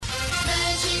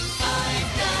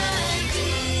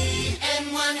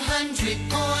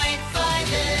90.5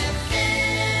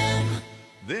 FM.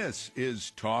 This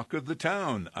is Talk of the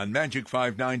Town on Magic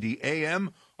 590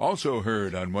 AM, also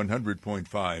heard on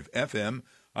 100.5 FM.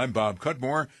 I'm Bob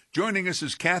Cudmore. Joining us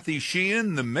is Kathy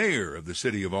Sheehan, the mayor of the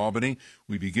city of Albany.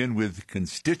 We begin with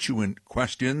constituent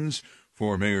questions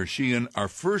for Mayor Sheehan. Our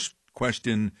first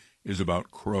question is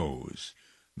about crows.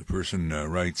 The person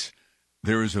writes,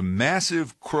 there is a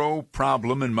massive crow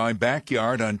problem in my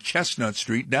backyard on Chestnut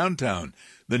Street downtown.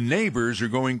 The neighbors are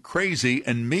going crazy,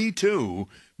 and me too,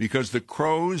 because the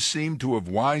crows seem to have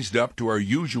wised up to our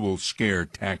usual scare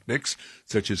tactics,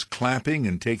 such as clapping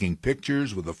and taking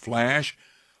pictures with a flash.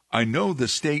 I know the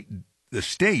state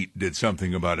did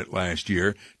something about it last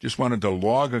year, just wanted to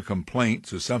log a complaint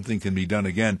so something can be done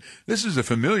again. This is a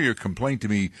familiar complaint to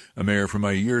me, Mayor, from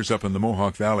my years up in the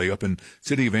Mohawk Valley, up in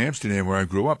city of Amsterdam where I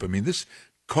grew up. I mean, this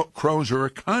crows are a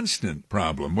constant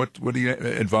problem. What do you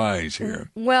advise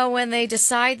here? Well, when they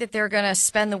decide that they're going to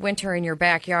spend the winter in your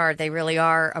backyard, they really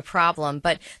are a problem.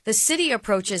 But the city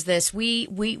approaches this. We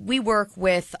work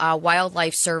with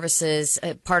Wildlife Services,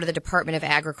 part of the Department of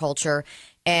Agriculture,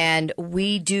 and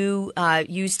we do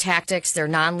use tactics, they're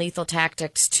non-lethal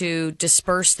tactics, to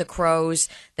disperse the crows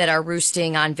that are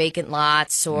roosting on vacant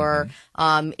lots or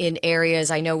in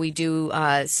areas. I know we do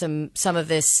some of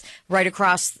this right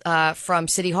across from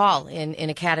City Hall in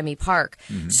Academy Park.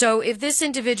 So if this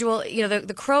individual,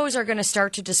 the crows are going to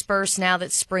start to disperse now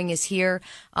that spring is here,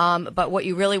 but what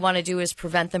you really want to do is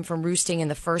prevent them from roosting in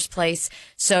the first place.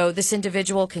 So this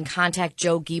individual can contact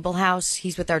Joe Giebelhaus.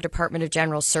 He's with our Department of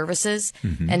General Services.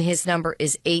 And his number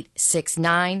is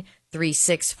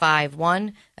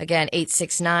 869-3651. Again,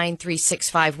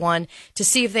 869-3651, to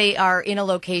see if they are in a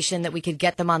location that we could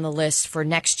get them on the list for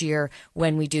next year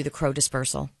when we do the crow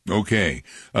dispersal. Okay.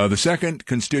 The second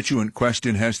constituent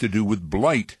question has to do with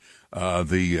blight.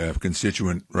 The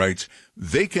constituent writes,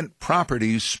 vacant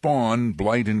properties spawn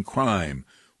blight and crime.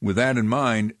 With that in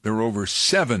mind, there are over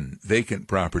 7 vacant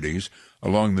properties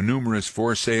along the numerous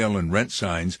for sale and rent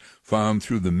signs found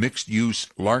through the mixed-use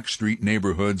Lark Street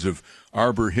neighborhoods of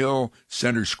Arbor Hill,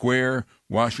 Center Square,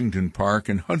 Washington Park,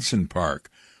 and Hudson Park.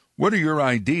 What are your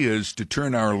ideas to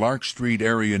turn our Lark Street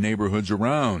area neighborhoods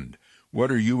around?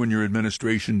 What are you and your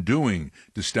administration doing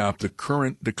to stop the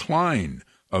current decline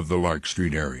of the Lark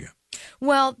Street area?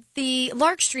 Well, the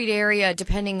Lark Street area,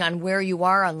 depending on where you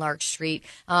are on Lark Street,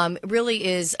 really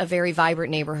is a very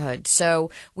vibrant neighborhood. So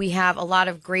we have a lot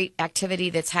of great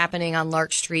activity that's happening on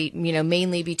Lark Street,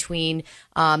 mainly between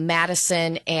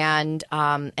Madison and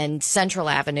Central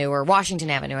Avenue, or Washington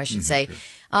Avenue, I should say. Sure.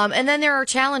 And then there are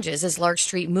challenges as Lark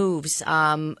Street moves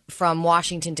from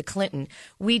Washington to Clinton.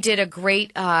 We did a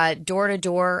great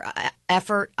door-to-door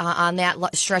effort on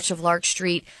that stretch of Lark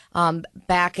Street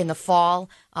back in the fall.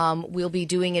 We'll be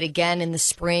doing it again in the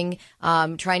spring,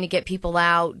 trying to get people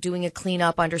out, doing a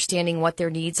cleanup, understanding what their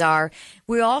needs are.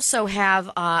 We also have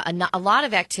a lot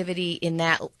of activity in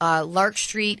that Lark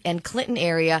Street and Clinton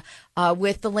area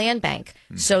with the land bank.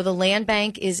 So the land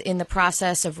bank is in the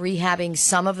process of rehabbing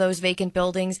some of those vacant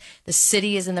buildings. The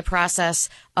city is in the process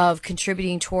of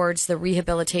contributing towards the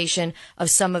rehabilitation of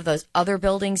some of those other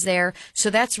buildings there. So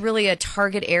that's really a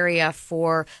target area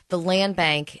for the land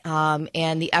bank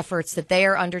and the efforts that they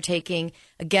are undertaking,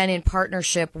 again, in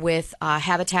partnership with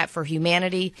Habitat for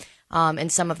Humanity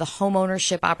and some of the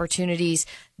homeownership opportunities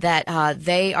that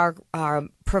they are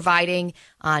providing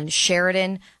on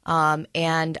Sheridan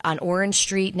and on Orange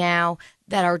Street now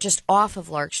that are just off of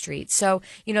Lark Street. So,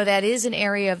 that is an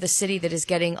area of the city that is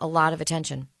getting a lot of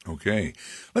attention. Okay.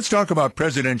 Let's talk about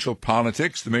presidential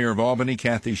politics. The mayor of Albany,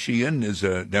 Kathy Sheehan, is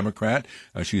a Democrat.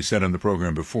 She said on the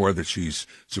program before that she's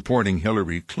supporting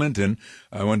Hillary Clinton.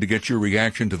 I wanted to get your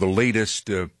reaction to the latest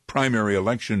primary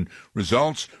election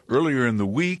results. Earlier in the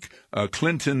week,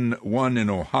 Clinton won in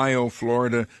Ohio,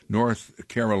 Florida, North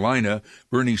Carolina.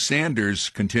 Bernie Sanders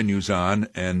continues on,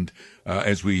 and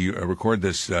as we record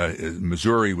this,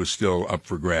 Missouri was still up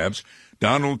for grabs.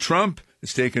 Donald Trump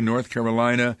has taken North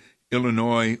Carolina,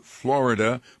 Illinois,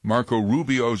 Florida. Marco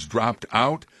Rubio's dropped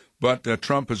out, but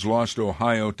Trump has lost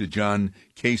Ohio to John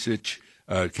Kasich.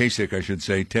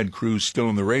 Ted Cruz still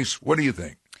in the race. What do you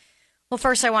think? Well,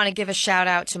 first I want to give a shout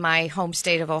out to my home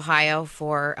state of Ohio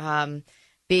for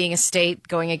being a state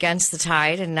going against the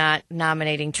tide and not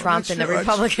nominating Trump in the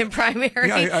Republican primary.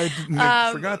 Yeah,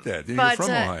 I forgot that. You're from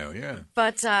Ohio, yeah.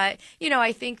 But, I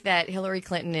think that Hillary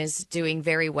Clinton is doing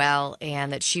very well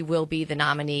and that she will be the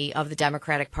nominee of the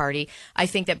Democratic Party. I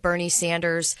think that Bernie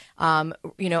Sanders, I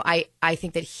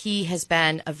think that he has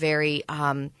been a very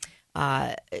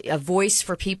a voice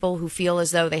for people who feel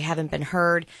as though they haven't been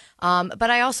heard. But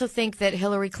I also think that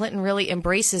Hillary Clinton really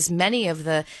embraces many of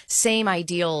the same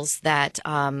ideals that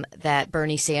that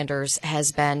Bernie Sanders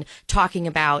has been talking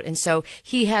about, and so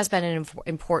he has been an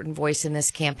important voice in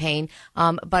this campaign.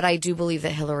 But I do believe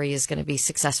that Hillary is going to be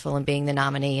successful in being the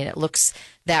nominee, and it looks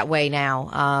that way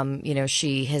now.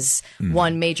 She has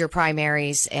won major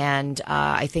primaries, and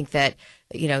I think that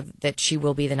that she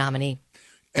will be the nominee.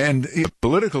 And a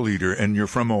political leader, and you're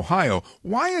from Ohio.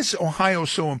 Why is Ohio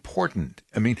so important?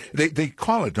 I mean, they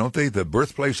call it, don't they, the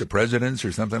birthplace of presidents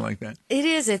or something like that? It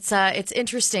is. It's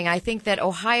interesting. I think that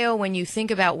Ohio, when you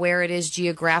think about where it is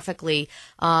geographically,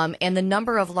 and the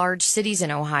number of large cities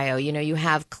in Ohio, you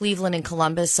have Cleveland and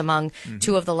Columbus among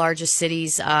two of the largest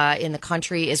cities in the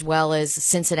country, as well as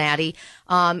Cincinnati.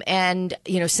 And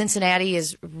Cincinnati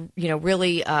is,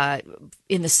 really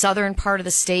in the southern part of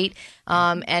the state,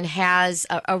 and has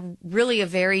a really a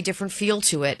very different feel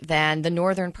to it than the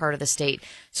northern part of the state.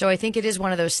 So I think it is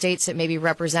one of those states that maybe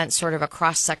represents sort of a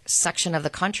cross section of the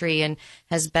country, and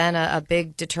has been a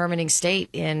big determining state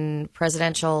in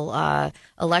presidential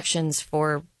elections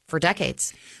for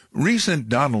decades. Recent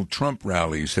Donald Trump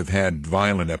rallies have had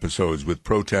violent episodes with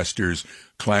protesters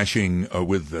clashing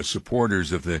with the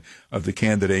supporters of the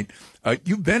candidate.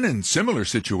 You've been in similar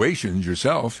situations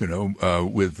yourself,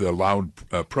 with loud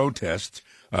protests.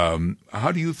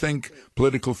 How do you think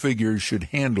political figures should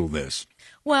handle this?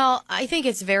 Well, I think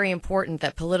it's very important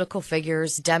that political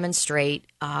figures demonstrate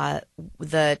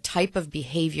the type of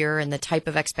behavior and the type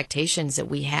of expectations that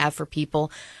we have for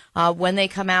people when they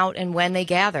come out and when they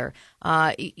gather.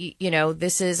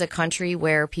 This is a country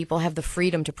where people have the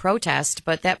freedom to protest,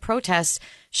 but that protest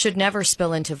should never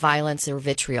spill into violence or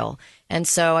vitriol. And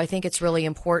so I think it's really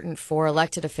important for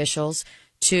elected officials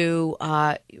to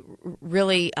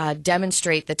really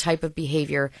demonstrate the type of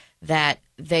behavior that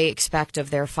they expect of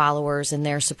their followers and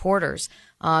their supporters.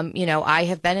 I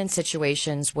have been in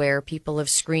situations where people have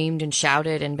screamed and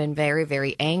shouted and been very,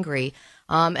 very angry.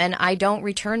 And I don't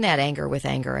return that anger with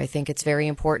anger. I think it's very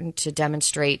important to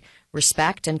demonstrate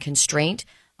respect and constraint.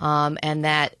 And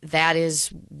that is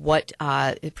what,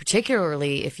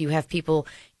 particularly if you have people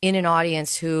in an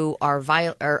audience who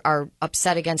are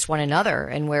upset against one another,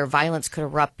 and where violence could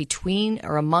erupt between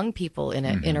or among people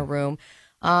in a room,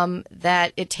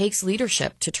 that it takes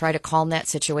leadership to try to calm that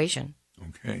situation.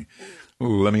 Okay.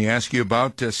 Well, let me ask you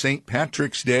about St.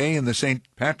 Patrick's Day and the St.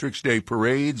 Patrick's Day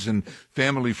parades and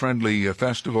family-friendly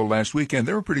festival last weekend.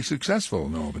 They were pretty successful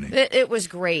in Albany. It was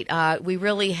great. We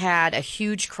really had a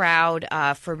huge crowd.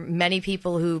 For many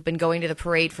people who've been going to the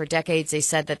parade for decades, they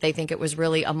said that they think it was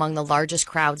really among the largest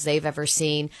crowds they've ever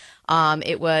seen.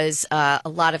 It was a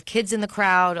lot of kids in the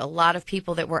crowd, a lot of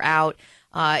people that were out.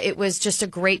 It was just a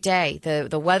great day.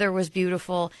 The weather was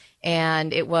beautiful,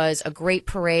 and it was a great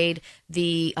parade.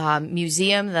 The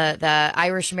museum, the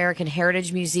Irish American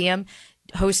Heritage Museum,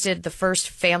 hosted the first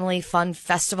Family Fun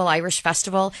Festival, Irish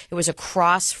Festival. It was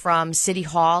across from City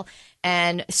Hall.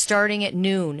 And starting at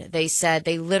noon, they said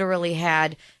they literally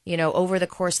had, over the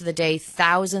course of the day,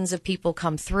 thousands of people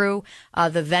come through.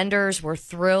 The vendors were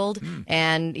thrilled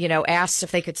and, asked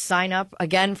if they could sign up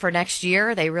again for next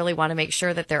year. They really want to make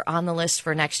sure that they're on the list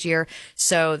for next year.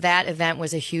 So that event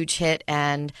was a huge hit,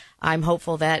 and I'm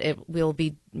hopeful that it will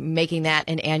be making that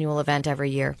an annual event every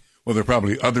year. Well, there are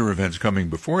probably other events coming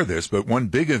before this, but one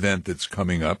big event that's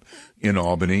coming up in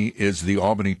Albany is the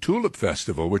Albany Tulip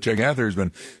Festival, which I gather has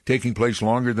been taking place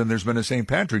longer than there's been a St.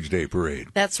 Patrick's Day parade.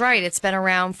 That's right. It's been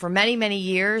around for many, many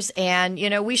years, and,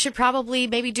 we should probably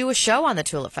maybe do a show on the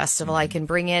Tulip Festival. I can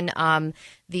bring in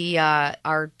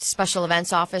our special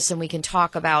events office, and we can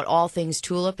talk about all things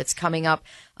tulip. It's coming up.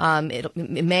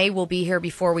 May will be here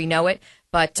before we know it.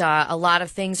 But a lot of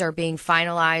things are being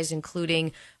finalized,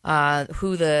 including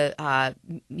who the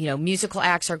musical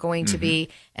acts are going to be,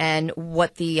 and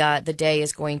what the day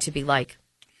is going to be like.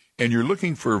 And you're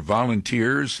looking for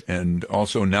volunteers and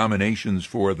also nominations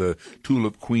for the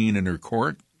Tulip Queen and her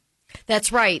court?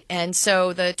 That's right. And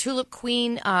so the Tulip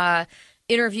Queen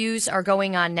interviews are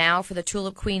going on now for the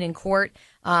Tulip Queen in court.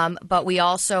 But we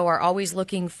also are always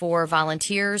looking for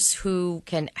volunteers who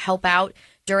can help out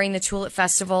during the Tulip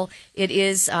Festival. It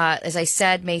is, as I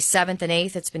said, May 7th and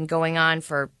 8th. It's been going on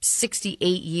for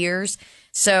 68 years.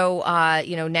 So,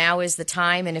 now is the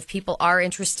time. And if people are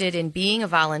interested in being a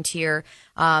volunteer,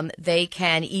 they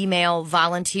can email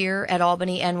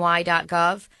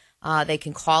volunteer@albanynY.gov. They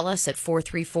can call us at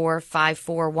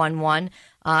 434-5411.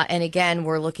 And again,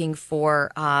 we're looking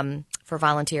for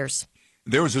volunteers.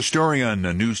 There was a story on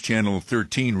News Channel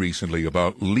 13 recently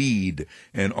about LEAD,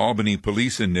 an Albany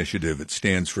police initiative. It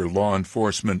stands for Law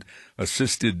Enforcement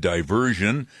Assisted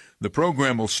Diversion. The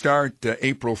program will start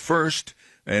April 1st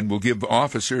and will give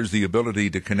officers the ability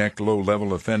to connect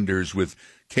low-level offenders with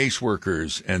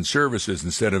caseworkers and services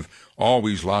instead of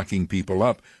always locking people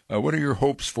up. What are your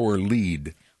hopes for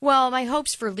LEAD? Well, my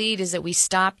hopes for LEAD is that we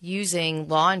stop using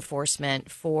law enforcement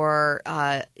for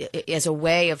as a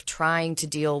way of trying to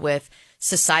deal with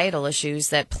societal issues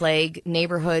that plague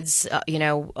neighborhoods,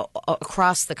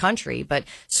 across the country, but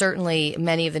certainly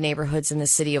many of the neighborhoods in the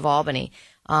city of Albany.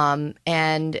 President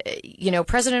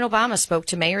Obama spoke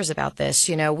to mayors about this.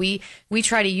 We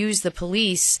try to use the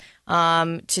police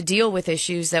to deal with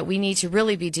issues that we need to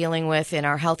really be dealing with in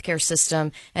our healthcare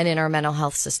system and in our mental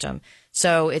health system.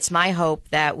 So it's my hope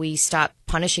that we stop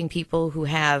punishing people who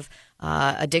have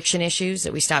addiction issues,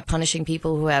 that we stop punishing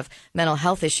people who have mental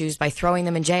health issues by throwing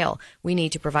them in jail. We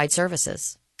need to provide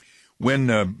services.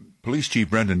 When Police Chief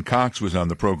Brendan Cox was on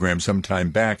the program some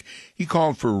time back, he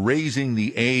called for raising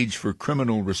the age for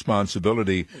criminal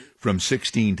responsibility from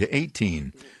 16 to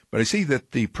 18. But I see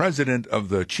that the president of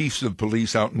the Chiefs of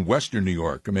Police out in Western New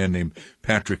York, a man named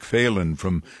Patrick Phelan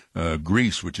from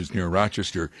Greece, which is near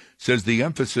Rochester, says the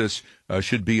emphasis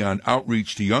should be on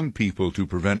outreach to young people to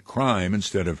prevent crime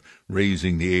instead of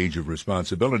raising the age of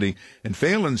responsibility. And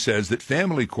Phelan says that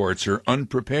family courts are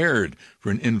unprepared for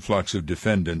an influx of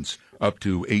defendants up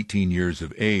to 18 years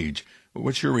of age.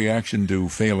 What's your reaction to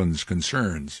Phelan's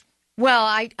concerns? Well,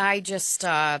 I just,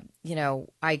 I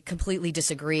completely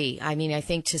disagree. I mean, I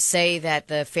think to say that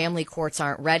the family courts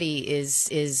aren't ready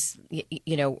is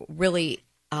really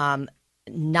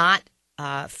not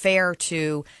fair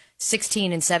to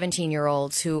 16 and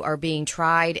 17-year-olds who are being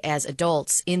tried as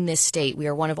adults in this state. We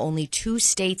are one of only 2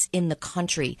 states in the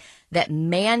country that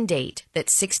mandate that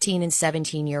 16 and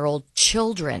 17-year-old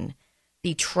children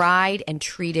be tried and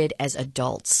treated as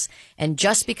adults. And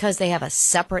just because they have a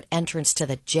separate entrance to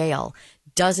the jail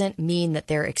doesn't mean that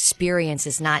their experience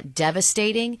is not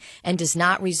devastating and does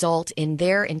not result in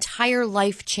their entire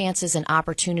life chances and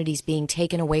opportunities being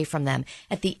taken away from them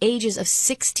at the ages of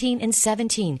 16 and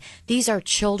 17. These are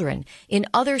children. In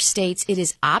other states, it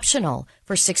is optional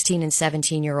for 16 and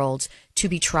 17-year-olds to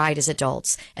be tried as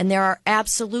adults. And there are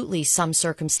absolutely some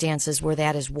circumstances where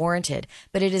that is warranted,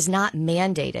 but it is not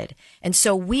mandated. And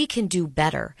so we can do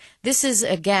better. This is,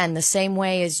 again, the same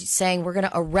way as saying we're going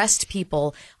to arrest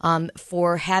people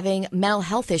for having mental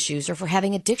health issues or for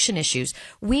having addiction issues.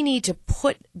 We need to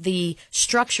put the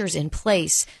structures in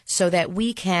place so that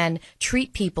we can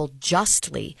treat people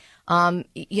justly. When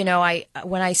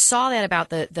I saw that about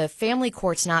the family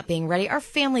courts not being ready, our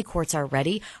family courts are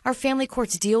ready. Our family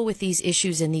courts deal with these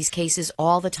issues in these cases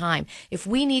all the time. If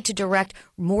we need to direct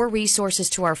more resources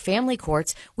to our family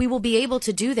courts, we will be able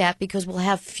to do that because we'll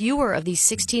have fewer of these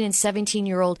 16 and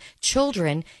 17-year-old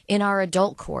children in our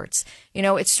adult courts.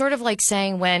 It's sort of like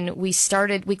saying when we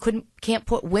started, we can't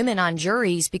put women on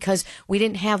juries because we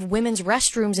didn't have women's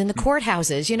restrooms in the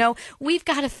courthouses. We've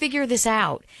got to figure this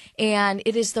out. And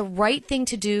it is the right thing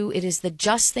to do. It is the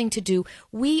just thing to do.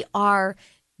 We are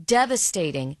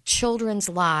devastating children's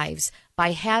lives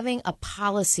by having a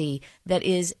policy that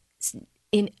is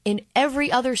in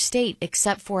every other state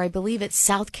except for, I believe it's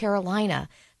South Carolina,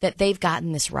 that they've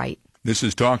gotten this right. This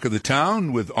is Talk of the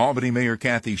Town with Albany Mayor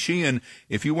Kathy Sheehan.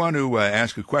 If you want to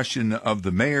ask a question of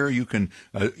the mayor, you can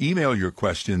email your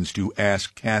questions to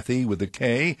AskKathy with a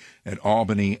K at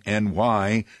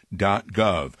albanyny.gov.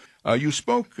 You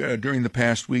spoke during the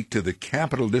past week to the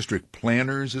Capital District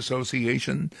Planners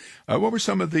Association. What were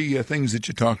some of the things that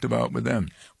you talked about with them?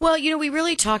 Well, we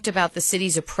really talked about the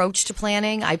city's approach to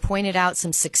planning. I pointed out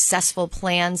some successful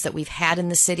plans that we've had in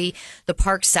the city. The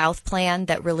Park South plan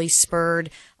that really spurred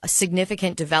a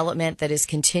significant development that is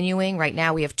continuing. Right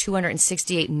now we have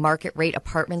 268 market rate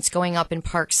apartments going up in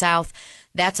Park South.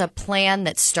 That's a plan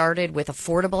that started with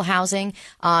affordable housing,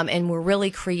 and we're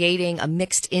really creating a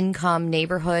mixed income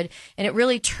neighborhood. And it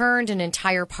really turned an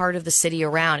entire part of the city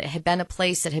around. It had been a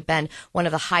place that had been one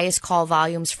of the highest call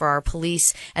volumes for our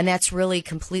police, and that's really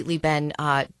completely been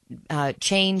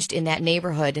changed in that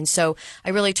neighborhood. And so I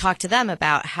really talked to them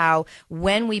about how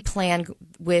when we plan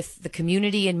with the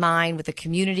community in mind, with the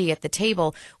community at the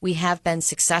table, we have been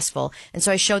successful. And so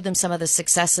I showed them some of the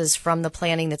successes from the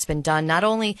planning that's been done, not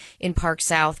only in Park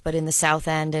South, but in the South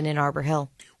End and in Arbor Hill.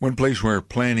 One place where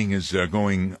planning is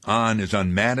going on is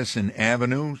on Madison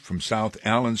Avenue from South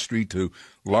Allen Street to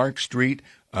Lark Street.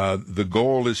 The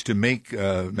goal is to make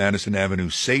Madison Avenue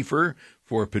safer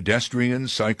for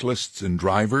pedestrians, cyclists, and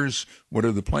drivers? What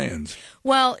are the plans?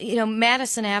 Well,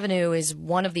 Madison Avenue is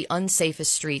one of the unsafest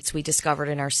streets we discovered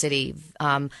in our city.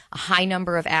 A high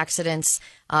number of accidents.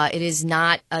 It is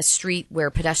not a street where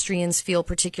pedestrians feel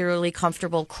particularly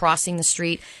comfortable crossing the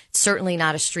street. It's certainly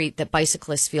not a street that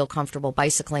bicyclists feel comfortable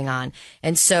bicycling on.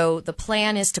 And so the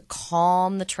plan is to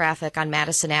calm the traffic on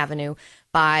Madison Avenue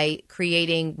by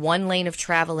creating one lane of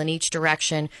travel in each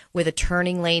direction with a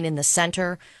turning lane in the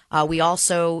center. We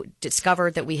also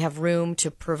discovered that we have room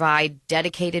to provide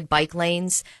dedicated bike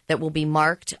lanes that will be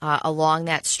marked along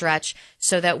that stretch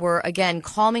so that we're, again,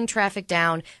 calming traffic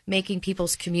down, making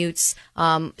people's commutes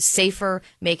safer,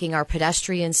 making our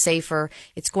pedestrians safer.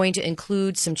 It's going to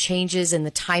include some changes in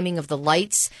the timing of the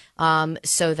lights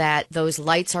so that those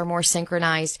lights are more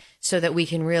synchronized so that we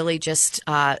can really just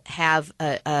have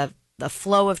a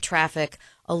flow of traffic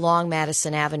along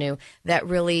Madison Avenue that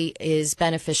really is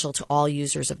beneficial to all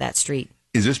users of that street.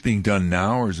 Is this being done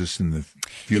now, or is this in the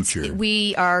future?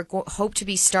 We are hope to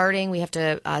be starting. We have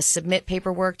to submit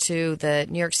paperwork to the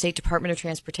New York State Department of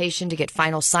Transportation to get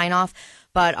final sign-off,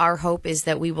 but our hope is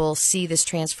that we will see this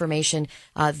transformation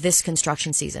this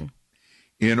construction season.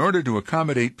 In order to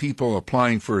accommodate people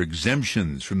applying for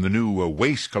exemptions from the new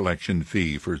waste collection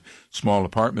fee for small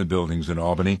apartment buildings in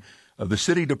Albany, the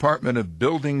City Department of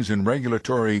Buildings and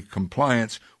Regulatory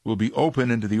Compliance will be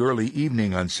open into the early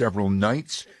evening on several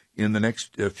nights in the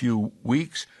next few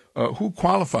weeks. Who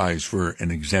qualifies for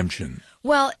an exemption?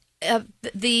 Well,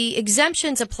 the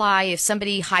exemptions apply if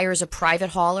somebody hires a private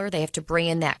hauler. They have to bring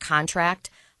in that contract.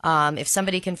 If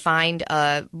somebody can find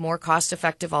a more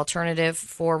cost-effective alternative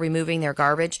for removing their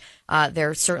garbage,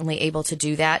 they're certainly able to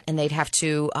do that, and they'd have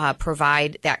to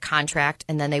provide that contract,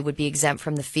 and then they would be exempt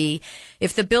from the fee.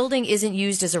 If the building isn't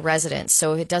used as a residence,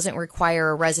 so it doesn't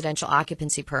require a residential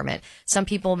occupancy permit, some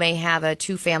people may have a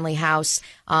two-family house,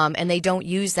 and they don't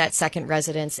use that second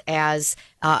residence as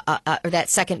or that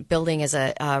second building as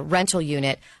a rental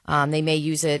unit. They may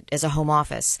use it as a home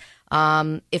office.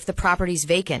 If the property's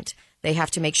vacant, they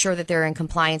have to make sure that they're in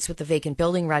compliance with the vacant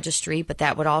building registry, but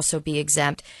that would also be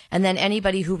exempt. And then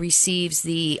anybody who receives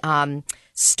the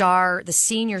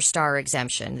senior star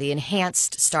exemption, the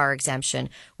enhanced star exemption,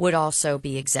 would also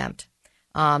be exempt.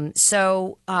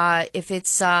 So if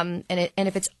it's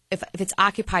if it's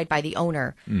occupied by the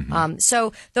owner,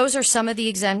 so those are some of the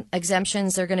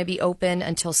exemptions. They're going to be open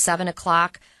until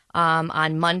 7:00.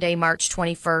 On Monday, March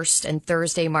 21st, and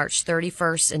Thursday, March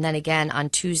 31st, and then again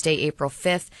on Tuesday, April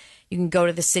 5th. You can go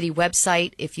to the city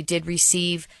website if you did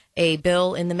receive a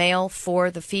bill in the mail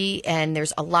for the fee, and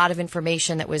there's a lot of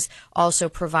information that was also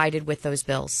provided with those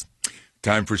bills.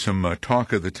 Time for some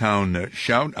talk of the town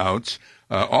shout-outs.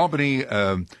 Albany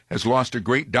has lost a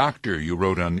great doctor, you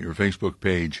wrote on your Facebook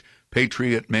page.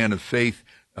 Patriot, man of faith,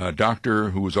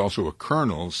 doctor who was also a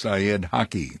colonel, Syed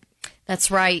Haki.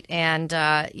 That's right, and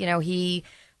he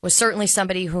was certainly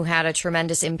somebody who had a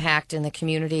tremendous impact in the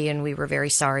community, and we were very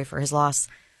sorry for his loss.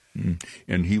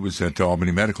 And he was at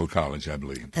Albany Medical College, I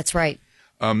believe. That's right.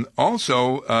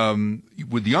 Also,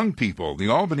 with young people, the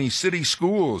Albany City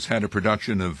Schools had a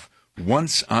production of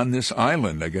Once on This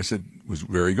Island. I guess it was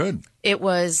very good. It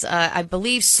was, I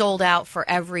believe, sold out for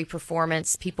every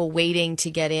performance, people waiting to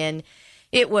get in.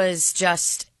 It was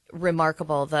just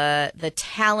remarkable. The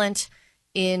talent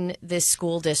in this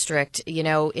school district,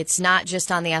 it's not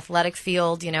just on the athletic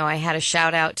field. I had a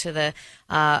shout out to the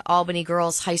Albany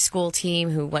Girls High School team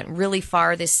who went really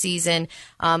far this season,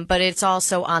 but it's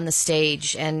also on the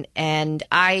stage. And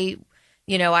I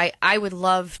would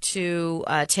love to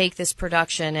take this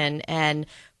production and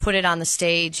put it on the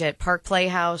stage at Park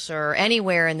Playhouse or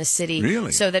anywhere in the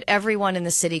city, so that everyone in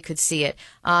the city could see it.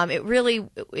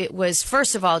 It was,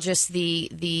 first of all, just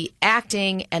the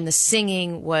acting and the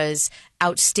singing was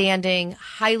outstanding,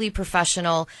 highly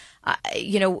professional.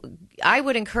 I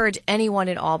would encourage anyone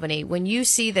in Albany, when you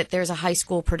see that there's a high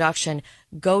school production,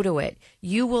 go to it.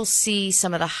 You will see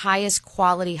some of the highest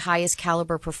quality, highest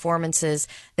caliber performances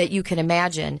that you can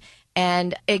imagine.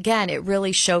 And again, it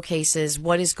really showcases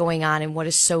what is going on and what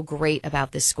is so great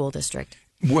about this school district.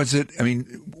 Were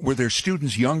there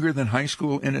students younger than high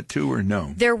school in it too, or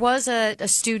no? There was a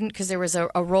student, because there was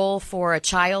a role for a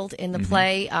child in the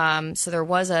play. So there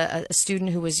was a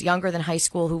student who was younger than high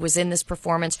school who was in this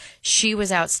performance. She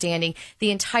was outstanding.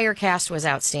 The entire cast was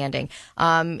outstanding.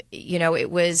 It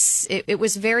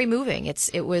was very moving.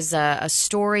 It was a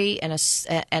story and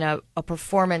a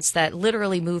performance that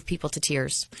literally moved people to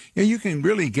tears. Yeah, you can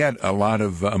really get a lot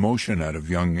of emotion out of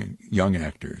young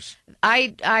actors.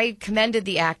 I commended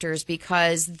the actors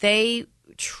because they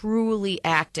truly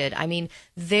acted. I mean,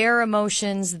 their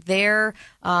emotions, their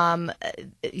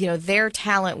their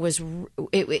talent was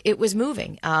it was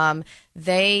moving.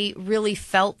 They really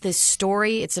felt this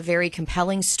story. It's a very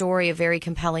compelling story, a very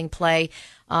compelling play,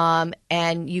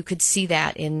 and you could see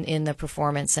that in the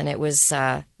performance, and it was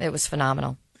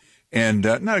phenomenal. And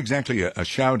not exactly a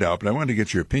shout out, but I wanted to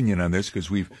get your opinion on this because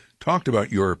we've talked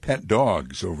about your pet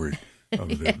dogs over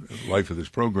the life of this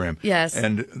program. Yes.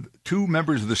 And two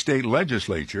members of the state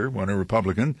legislature, one a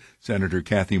Republican, Senator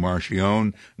Kathy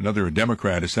Marchione, another a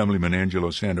Democrat, Assemblyman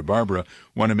Angelo Santa Barbara,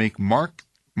 want to make March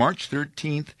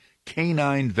 13th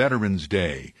Canine Veterans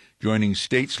Day, joining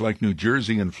states like New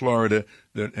Jersey and Florida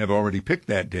that have already picked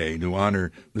that day to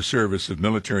honor the service of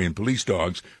military and police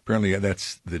dogs. Apparently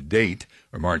that's the date,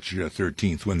 or March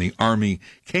 13th, when the Army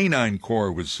Canine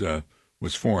Corps was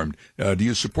formed. Do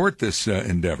you support this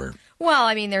endeavor? Well,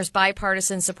 I mean, there's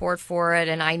bipartisan support for it,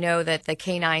 and I know that the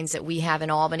canines that we have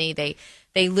in Albany, they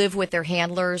live with their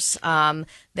handlers.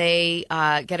 They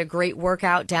get a great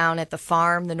workout down at the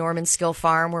farm, the Norman Skill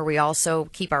Farm, where we also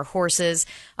keep our horses.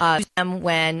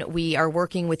 When we are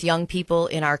working with young people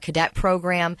in our cadet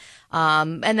program,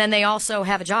 and then they also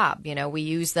have a job. You know, we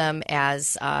use them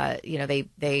as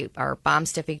they are bomb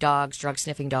sniffing dogs, drug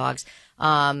sniffing dogs.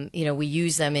 We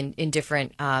use them in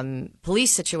different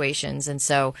police situations, and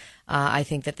so I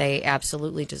think that they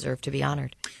absolutely deserve to be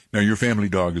honored. Now, your family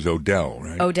dog is Odell,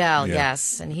 right? Odell, Yeah.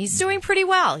 Yes, and he's doing pretty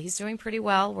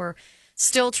well. We're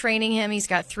still training him. He's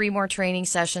got 3 more training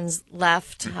sessions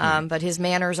left, but his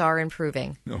manners are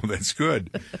improving. Oh, that's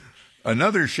good.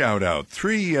 Another shout out.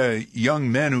 3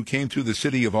 young men who came through the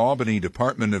City of Albany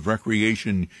Department of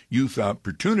Recreation Youth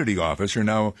Opportunity Office are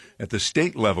now at the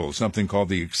state level, something called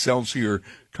the Excelsior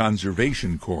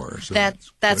Conservation Corps. So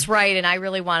that's right, and I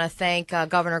really want to thank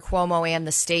Governor Cuomo and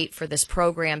the state for this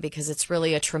program because it's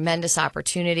really a tremendous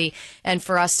opportunity, and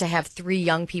for us to have 3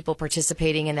 young people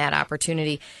participating in that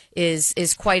opportunity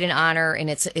is quite an honor,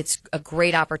 and it's a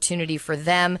great opportunity for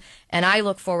them, and I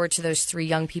look forward to those 3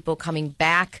 young people coming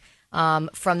back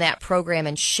from that program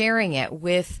and sharing it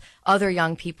with other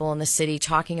young people in the city,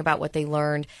 talking about what they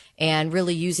learned and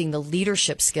really using the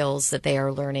leadership skills that they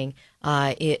are learning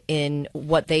in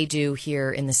what they do here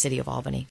in the city of Albany.